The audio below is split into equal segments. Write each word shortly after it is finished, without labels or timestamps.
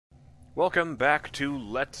Welcome back to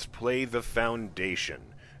Let's Play the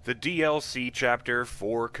Foundation, the DLC chapter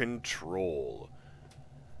for Control.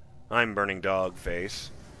 I'm BurningDogFace,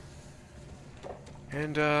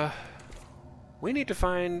 and we need to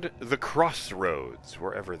find the crossroads,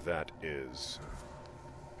 wherever that is.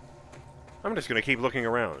 I'm just gonna keep looking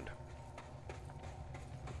around.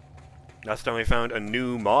 Last time we found a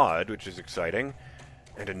new mod, which is exciting,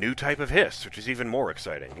 and a new type of hiss, which is even more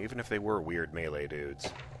exciting, even if they were weird melee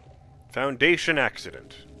dudes. Foundation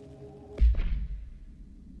accident.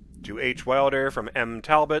 To H. Wilder from M.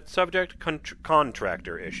 Talbot, subject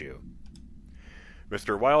contractor issue.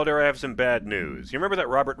 Mr. Wilder, I have some bad news. You remember that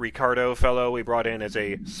Robert Ricardo fellow we brought in as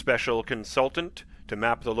a special consultant to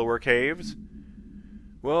map the lower caves?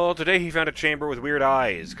 Well, today he found a chamber with weird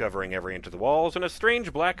eyes covering every inch of the walls and a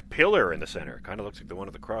strange black pillar in the center. Kind of looks like the one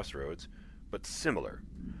at the crossroads, but similar.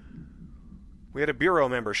 We had a bureau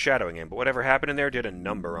member shadowing him, but whatever happened in there did a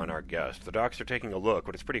number on our guest. The docs are taking a look,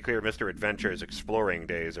 but it's pretty clear Mr. Adventure's exploring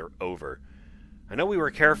days are over. I know we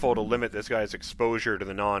were careful to limit this guy's exposure to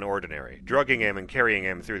the non-ordinary. Drugging him and carrying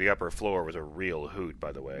him through the upper floor was a real hoot,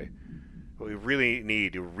 by the way. But we really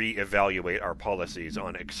need to re-evaluate our policies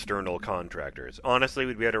on external contractors. Honestly,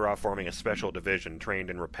 we'd be better off forming a special division trained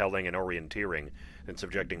in repelling and orienteering than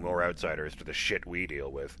subjecting more outsiders to the shit we deal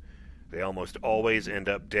with. They almost always end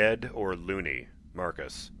up dead or loony.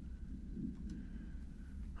 Marcus.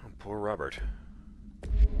 Oh, poor Robert.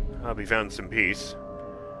 Hope he found some peace.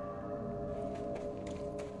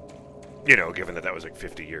 You know, given that that was like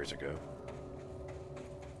 50 years ago.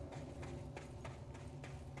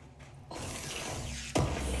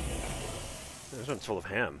 This one's full of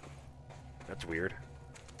ham. That's weird.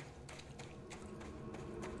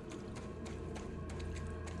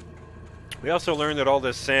 We also learned that all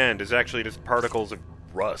this sand is actually just particles of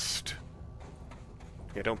rust.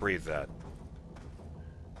 Yeah, don't breathe that.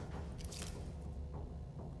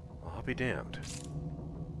 I'll be damned.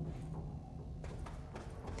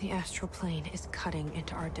 The astral plane is cutting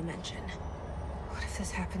into our dimension. What if this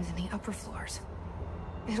happens in the upper floors?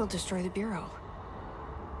 It'll destroy the bureau.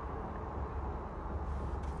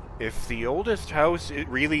 If the oldest house it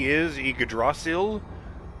really is Yggdrasil,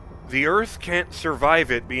 the Earth can't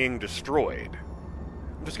survive it being destroyed.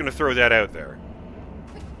 I'm just gonna throw that out there.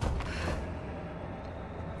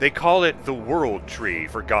 They call it the World Tree,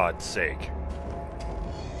 for God's sake.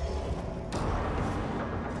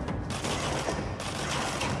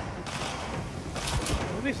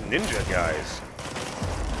 What are these ninja guys?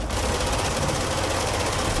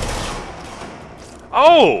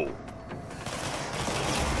 Oh!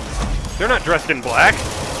 They're not dressed in black.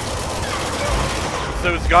 It's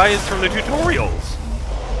those guys from the tutorials.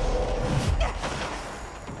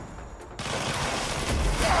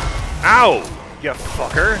 Ow! You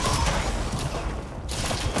fucker!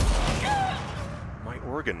 My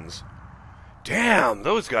organs. Damn,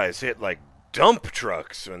 those guys hit like dump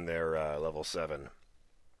trucks when they're level 7.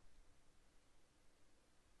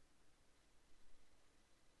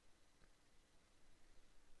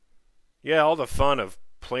 Yeah, all the fun of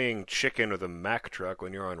playing chicken with a Mack truck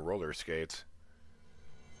when you're on roller skates.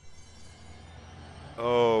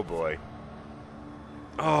 Oh boy.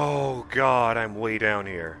 Oh god, I'm way down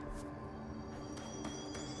here.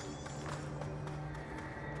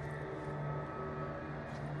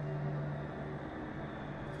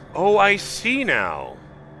 Oh, I see now.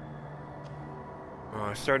 Oh, I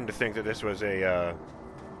was starting to think that this was a,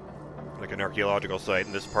 like an archaeological site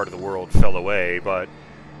and this part of the world fell away, but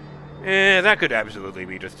that could absolutely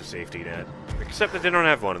be just a safety net. Except that they don't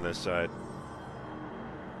have one on this side.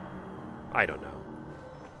 I don't know.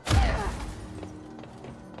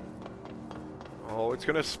 Oh, it's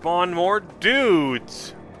gonna spawn more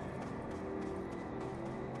dudes!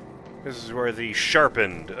 This is where the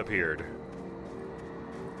Sharpened appeared.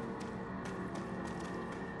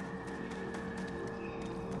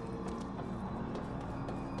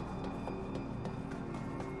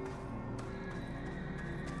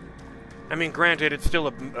 I mean, granted, it's still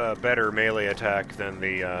a better melee attack than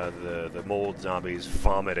the mold zombies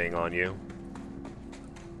vomiting on you.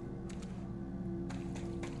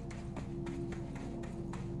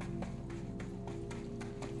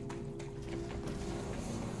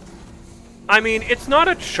 I mean, it's not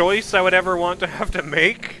a choice I would ever want to have to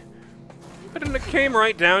make, but when it came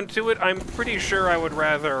right down to it, I'm pretty sure I would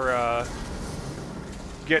rather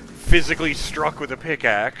get physically struck with a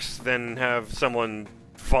pickaxe than have someone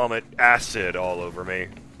vomit acid all over me.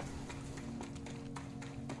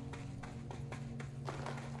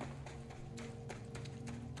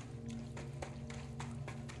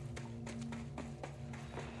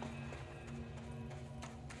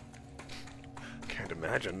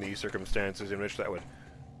 imagine the circumstances in which that would...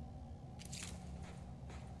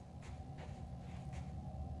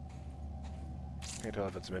 Can't tell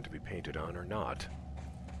if it's meant to be painted on or not.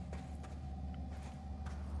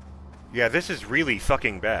 Yeah, this is really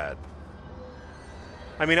fucking bad.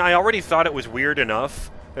 I mean, I already thought it was weird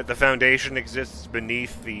enough that the Foundation exists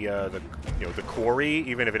beneath the quarry,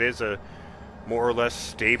 even if it is a more or less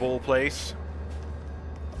stable place.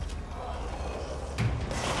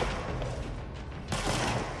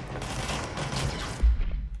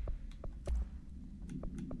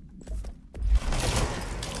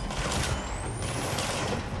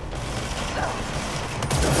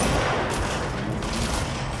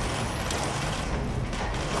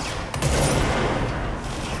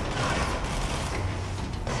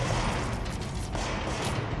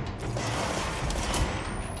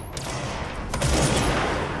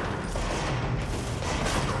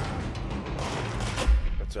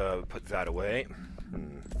 Put that away.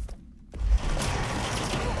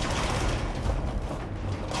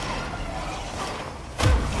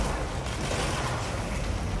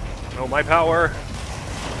 Oh, my power!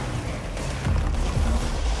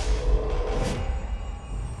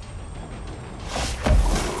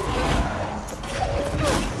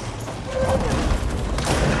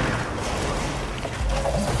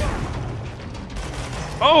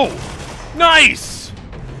 Oh! Nice!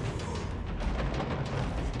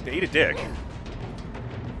 Eat a dick.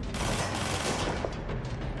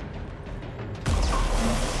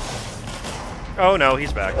 Oh no,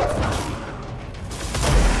 he's back.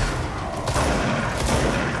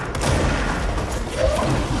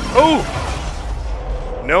 Oh!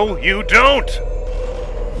 No, you don't!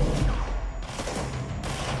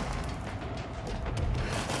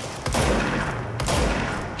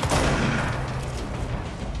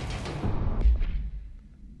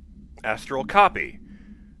 Astral copy.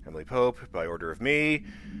 Emily Pope, by order of me.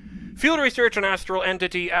 Field research on astral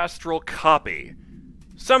entity, astral copy.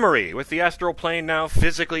 Summary. With the astral plane now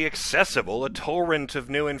physically accessible, a torrent of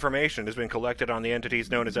new information has been collected on the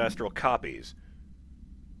entities known as astral copies.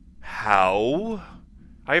 How?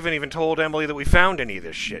 I haven't even told Emily that we found any of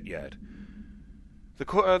this shit yet.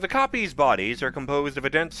 The copies' bodies are composed of a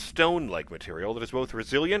dense stone-like material that is both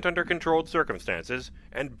resilient under controlled circumstances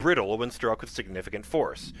and brittle when struck with significant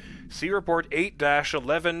force. See Report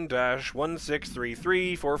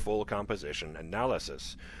 8-11-1633 for full composition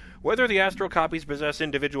analysis. Whether the astral copies possess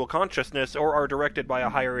individual consciousness or are directed by a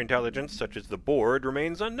higher intelligence, such as the Board,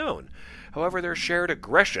 remains unknown. However, their shared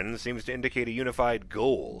aggression seems to indicate a unified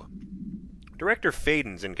goal. Director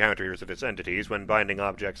Faden's encounters of its entities when binding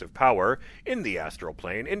objects of power in the astral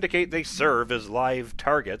plane indicate they serve as live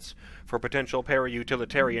targets for potential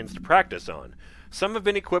para-utilitarians to practice on. Some have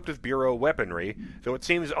been equipped with Bureau weaponry, though it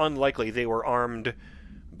seems unlikely they were armed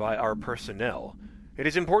by our personnel. It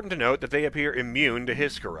is important to note that they appear immune to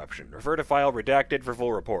his corruption. Refer to file redacted for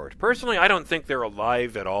full report. Personally, I don't think they're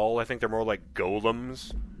alive at all. I think they're more like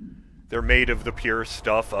golems. They're made of the pure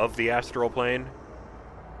stuff of the astral plane.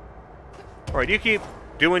 Alright, you keep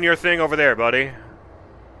doing your thing over there, buddy.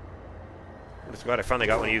 I'm just glad I finally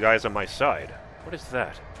got one of you guys on my side. What is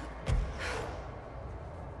that?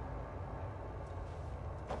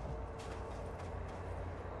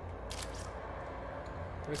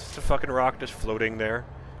 Is this a fucking rock just floating there?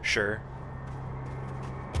 Sure.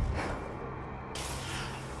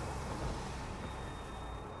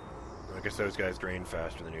 I guess those guys drain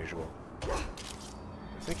faster than usual.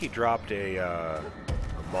 I think he dropped a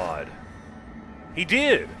mod. He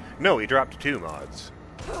did! No, he dropped 2 mods.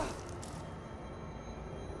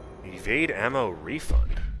 Evade ammo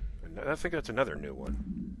refund. I think that's another new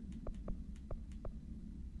one.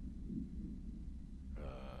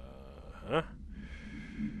 Huh?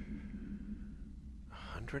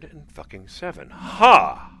 107.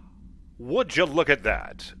 Ha! Would you look at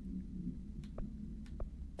that?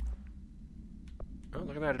 Oh,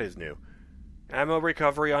 look at that, it is new. Ammo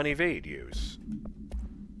recovery on evade use.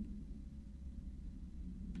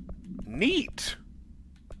 Neat!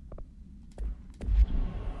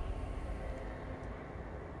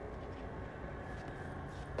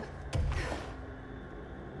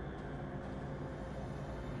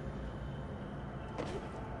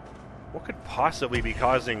 What could possibly be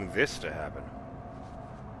causing this to happen?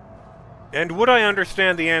 And would I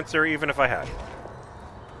understand the answer even if I had it?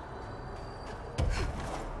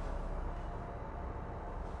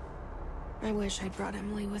 I wish I'd brought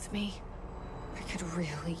Emily with me. I could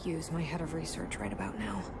really use my head of research right about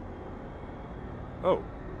now. Oh.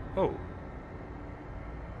 Oh.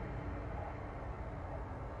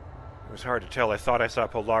 It was hard to tell. I thought I saw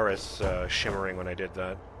Polaris shimmering when I did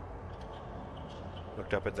that.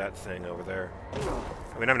 Looked up at that thing over there.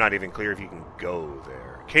 I mean, I'm not even clear if you can go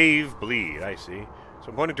there. Cave bleed, I see. So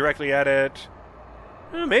I'm pointed directly at it.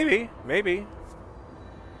 Maybe.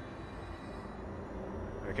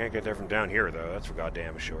 I can't get there from down here, though. That's for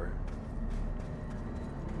goddamn sure.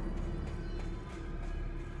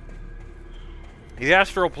 The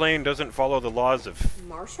astral plane doesn't follow the laws of...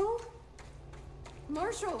 Marshall?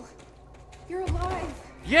 Marshall! You're alive!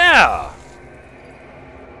 Yeah!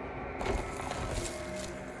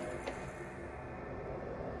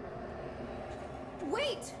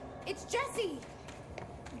 Wait! It's Jesse!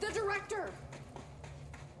 The director!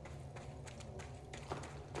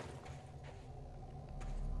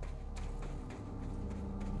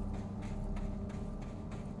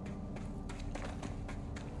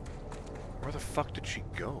 Where the fuck did she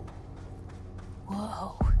go?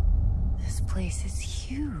 Whoa. This place is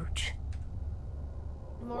huge.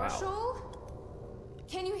 Marshall? Wow.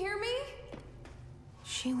 Can you hear me?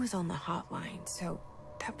 She was on the hotline, so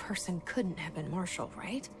that person couldn't have been Marshall,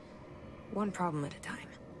 right? One problem at a time.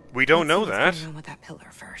 We don't know Let's see that. what's going on with that pillar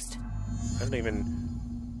first. I didn't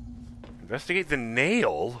even investigate the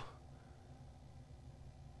nail.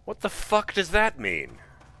 What the fuck does that mean?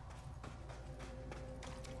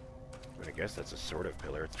 I guess that's a sort of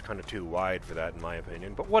pillar. It's kind of too wide for that, in my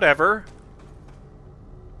opinion, but whatever.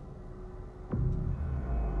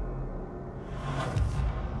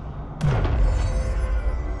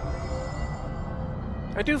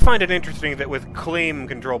 I do find it interesting that with claim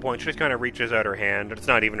control point, she just kind of reaches out her hand. It's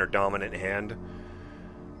not even her dominant hand.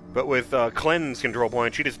 But with cleanse control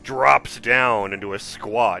point, she just drops down into a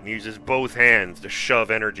squat and uses both hands to shove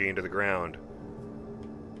energy into the ground.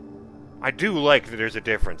 I do like that there's a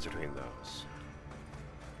difference between those.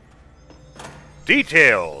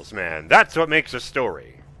 Details, man. That's what makes a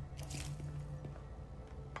story.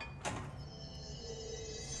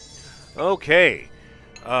 Okay.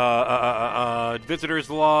 Visitor's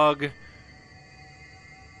log.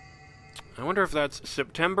 I wonder if that's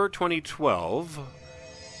September 2012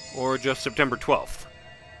 or just September 12th.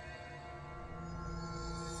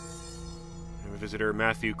 Visitor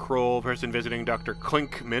Matthew Kroll, person visiting Dr.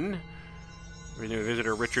 Klinkman.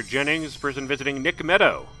 Visitor Richard Jennings, person visiting Nick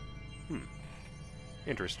Meadow.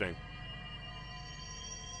 Interesting.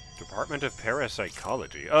 Department of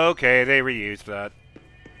Parapsychology. Okay, they reused that.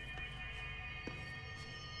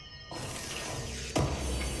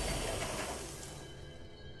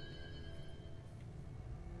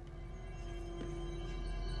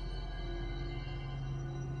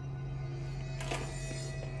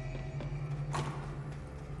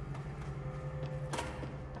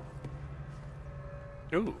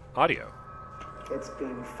 Ooh, audio. It's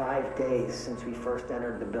been 5 days since we first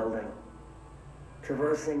entered the building.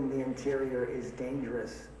 Traversing the interior is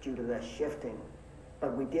dangerous due to the shifting,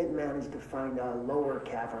 but we did manage to find a lower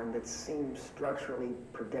cavern that seems structurally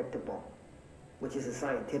predictable, which is a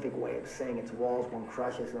scientific way of saying its walls won't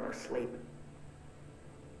crush us in our sleep.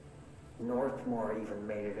 Northmore even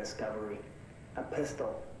made a discovery. A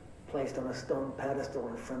pistol placed on a stone pedestal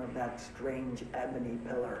in front of that strange ebony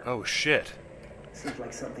pillar. Oh, shit. Seems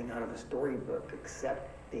like something out of a storybook, except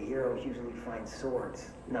the heroes usually find swords,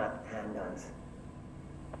 not handguns.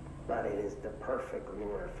 But it is the perfect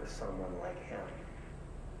lure for someone like him.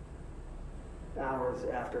 Hours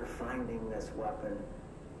after finding this weapon,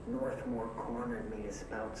 Northmore cornered me to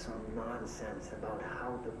spout some nonsense about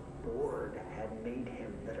how the board had made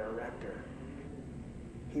him the director.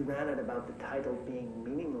 He ranted about the title being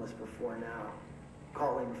meaningless before now,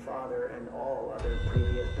 calling Father and all other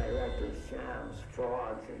previous directors shams,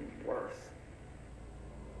 frauds, and worse.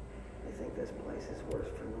 I think this place is worse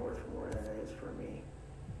for Northmore than it is for me.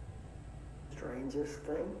 Strangest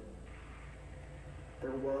thing?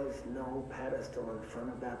 There was no pedestal in front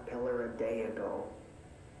of that pillar a day ago.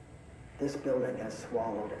 This building has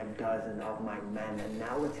swallowed a dozen of my men, and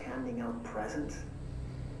now it's handing out presents?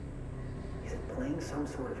 Is it playing some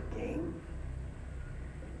sort of game?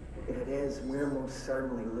 If it is, we're most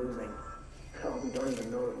certainly losing. Hell, we don't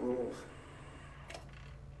even know the rules.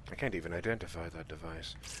 I can't even identify that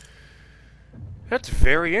device. That's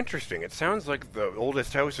very interesting. It sounds like the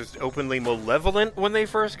oldest house was openly malevolent when they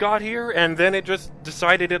first got here, and then it just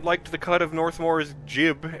decided it liked the cut of Northmore's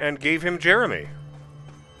jib and gave him Jeremy.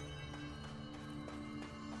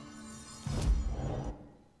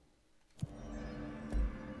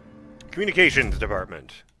 Communications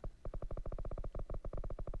Department.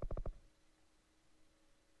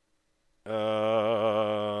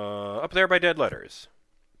 Up there by Dead Letters.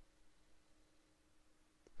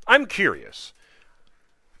 I'm curious.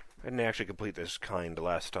 I didn't actually complete this kind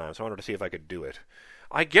last time, so I wanted to see if I could do it.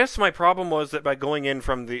 I guess my problem was that by going in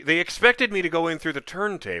from the... They expected me to go in through the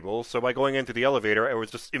turntable, so by going into the elevator, I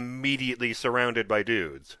was just immediately surrounded by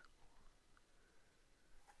dudes.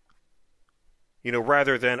 You know,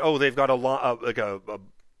 rather than, oh, they've got like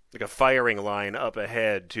a firing line up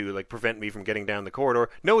ahead to like prevent me from getting down the corridor.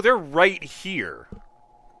 No, they're right here.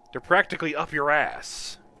 They're practically up your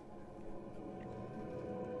ass.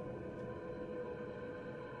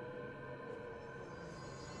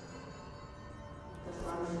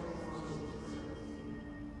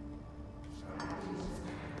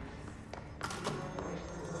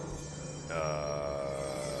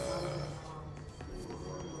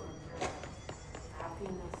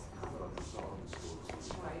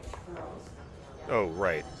 Oh,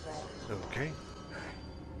 right. Okay.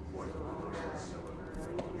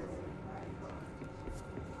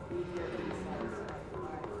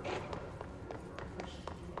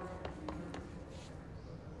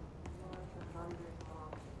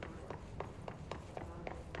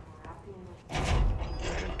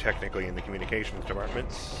 I'm technically in the communications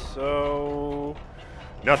department, so...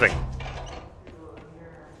 Nothing.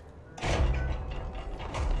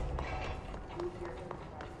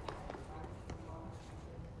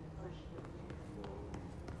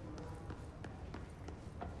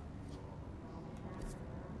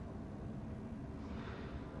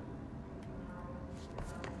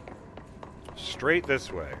 Straight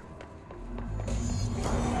this way.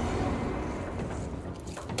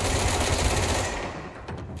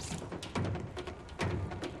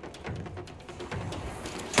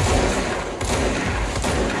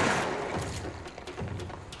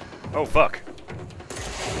 Oh, fuck.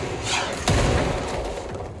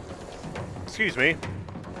 Excuse me.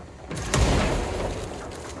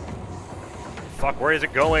 Fuck, where is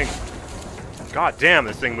it going? God damn,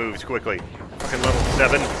 this thing moves quickly. Fucking level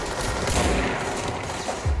 7.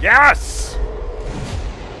 Yes!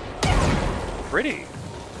 Pretty.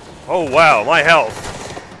 Oh, wow, my health.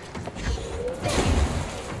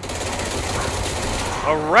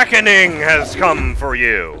 A reckoning has come for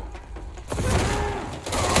you.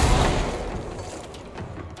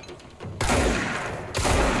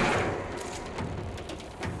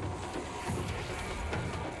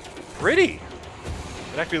 Pretty.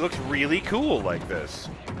 It actually looks really cool like this.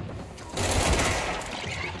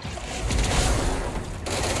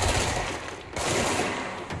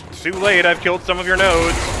 Too late, I've killed some of your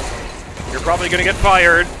nodes. You're probably gonna get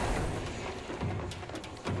fired.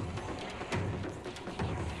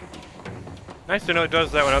 Nice to know it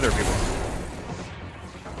does that when other people...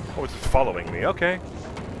 Oh, it's just following me, okay.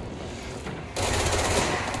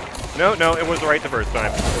 No, it was right the first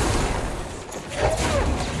time.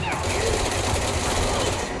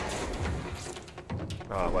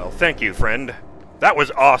 Ah, well, thank you, friend. That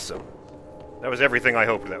was awesome. That was everything I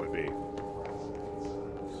hoped that would be.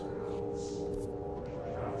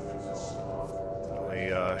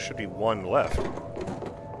 Should be one left.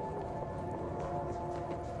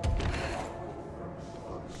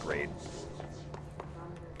 Great.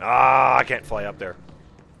 Ah, I can't fly up there.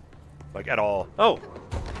 Like, at all. Oh!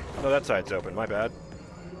 No, that side's open. My bad.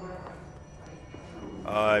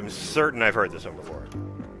 I'm certain I've heard this one before.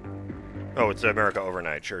 Oh, it's America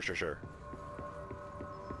Overnight. Sure.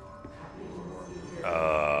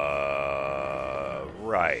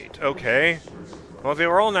 Right. Okay. Well, they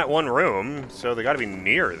were all in that one room, so they gotta be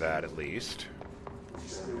near that, at least.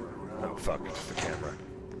 Oh, fuck. It's the camera.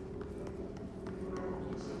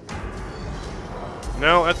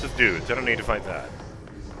 No, that's just dudes. I don't need to fight that.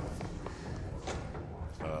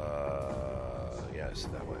 Yes,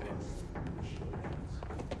 that way.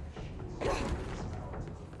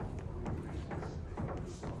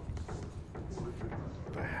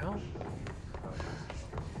 What the hell?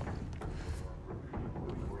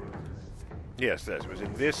 Yes, this was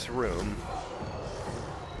in this room.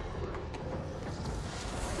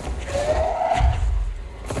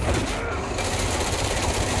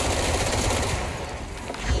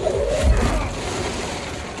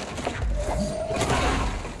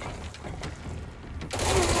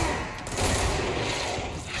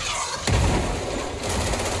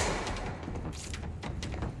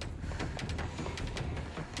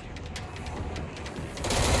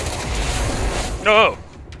 No!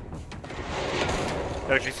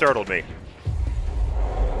 That actually startled me.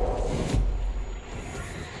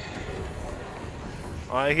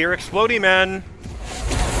 I hear explodey men.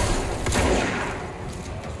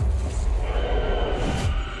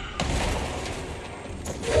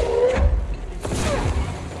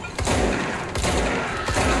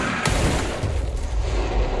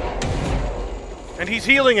 And he's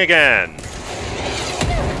healing again.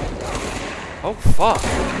 Oh, fuck.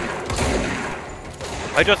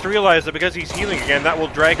 I just realized that because he's healing again, that will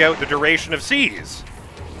drag out the duration of C's.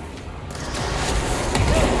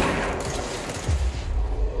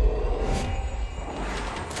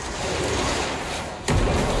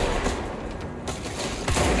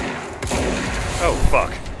 Oh,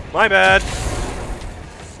 fuck. My bad.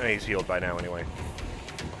 He's healed by now, anyway.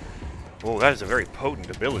 Oh, that is a very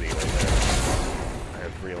potent ability right there. I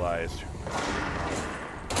have realized.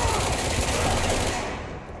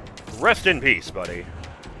 Rest in peace, buddy.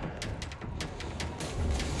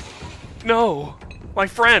 No! My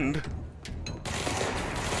friend!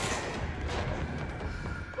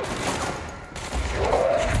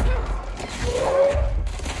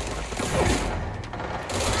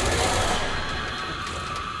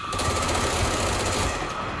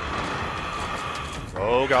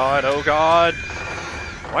 Oh god, oh god!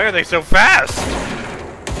 Why are they so fast?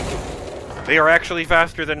 They are actually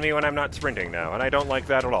faster than me when I'm not sprinting now, and I don't like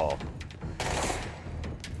that at all.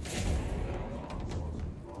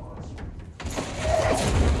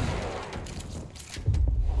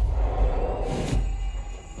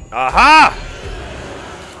 Aha!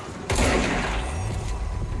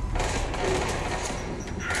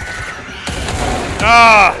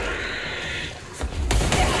 Ah!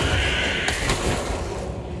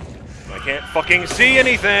 I can't fucking see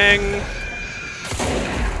anything!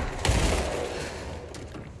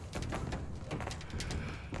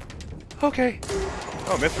 Okay.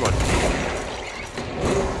 Oh, missed one.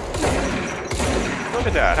 Look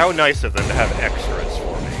at that. How nice of them to have extras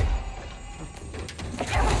for me.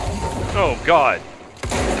 Oh, God.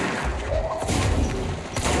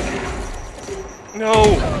 No!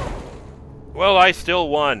 Well, I still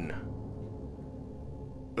won.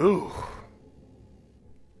 Ooh.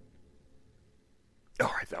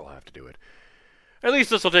 Alright, that will have to do it. At least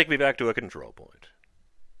this will take me back to a control point.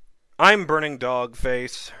 I'm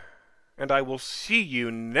BurningDogFace, and I will see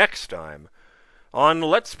you next time on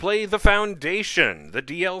Let's Play The Foundation, the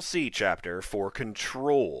DLC chapter for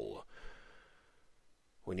Control.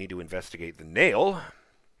 We need to investigate the nail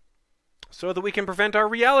so that we can prevent our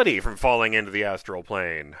reality from falling into the astral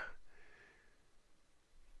plane.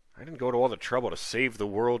 I didn't go to all the trouble to save the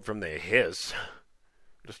world from the hiss,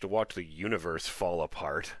 just to watch the universe fall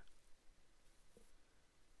apart.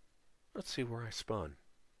 Let's see where I spawn.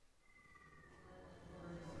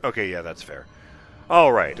 Okay, yeah, that's fair.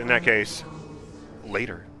 Alright, in that case,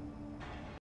 later.